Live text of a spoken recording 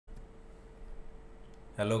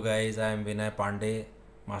Hello guys, I am Vinay Pandey,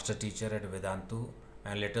 Master Teacher at Vedantu,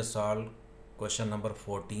 and let us solve question number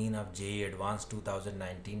 14 of JEE Advanced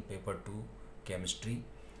 2019 Paper 2 Chemistry.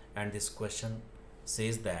 And this question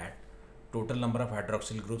says that total number of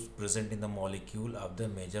hydroxyl groups present in the molecule of the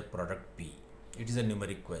major product P. It is a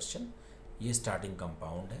numeric question. ये starting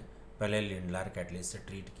compound है, पहले Lindlar catalyst से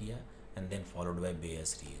treat किया and then followed by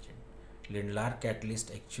Bayes reagent. Lindlar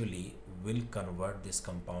catalyst actually will convert this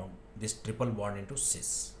compound, this triple bond into cis,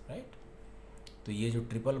 right? तो ये जो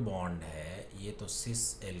triple bond है ये तो सिस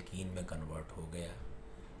एल्कीन में कन्वर्ट हो गया.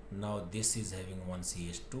 Now this is having one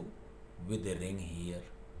CH2 with a ring here,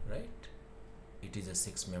 right? It is a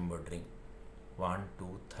 6-membered ring. 1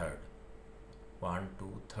 2 3rd 1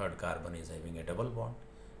 2 3rd carbon is having a double bond,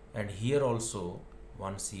 and here also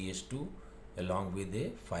one CH2 along with a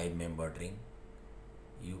 5-membered ring.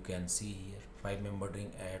 You can see here 5-membered ring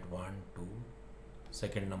at 1 2,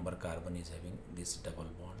 second number carbon is having this double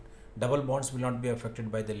bond. Double bonds will not be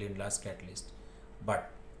affected by the Lindlar's catalyst,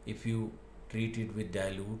 but if you treat it with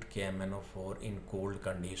dilute KMnO4 in cold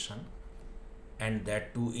condition and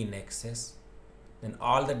that too in excess, then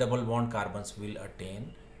all the double bond carbons will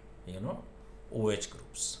attain OH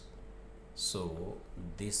groups. So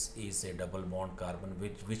this is a double bond carbon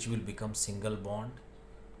which will become single bond,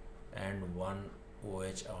 and one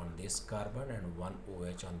OH on this carbon and one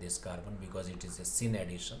OH on this carbon, because it is a syn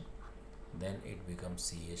addition. Then it becomes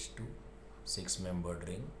CH2, 6-membered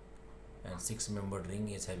ring, and 6-membered ring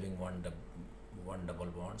is having one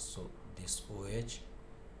double bond, so this OH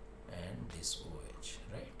and this OH,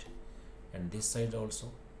 right? And this side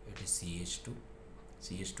also it is CH2.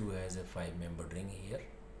 CH2 has a 5-membered ring here,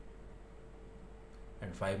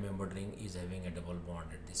 and 5-membered ring is having a double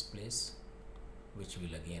bond at this place, which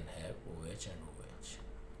will again have OH and OH.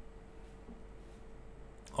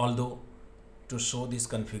 Although to show this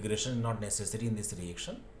configuration is not necessary in this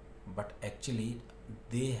reaction, but actually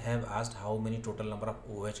they have asked how many total number of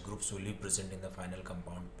OH groups will be present in the final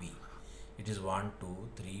compound P. It is 1 2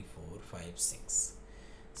 3 4 5 6.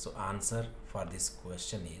 So answer for this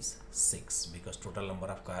question is 6, because total number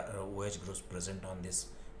of OH groups present on this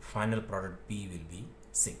final product P will be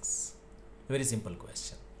 6. Very simple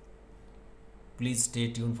question. Please stay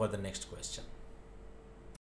tuned for the next question.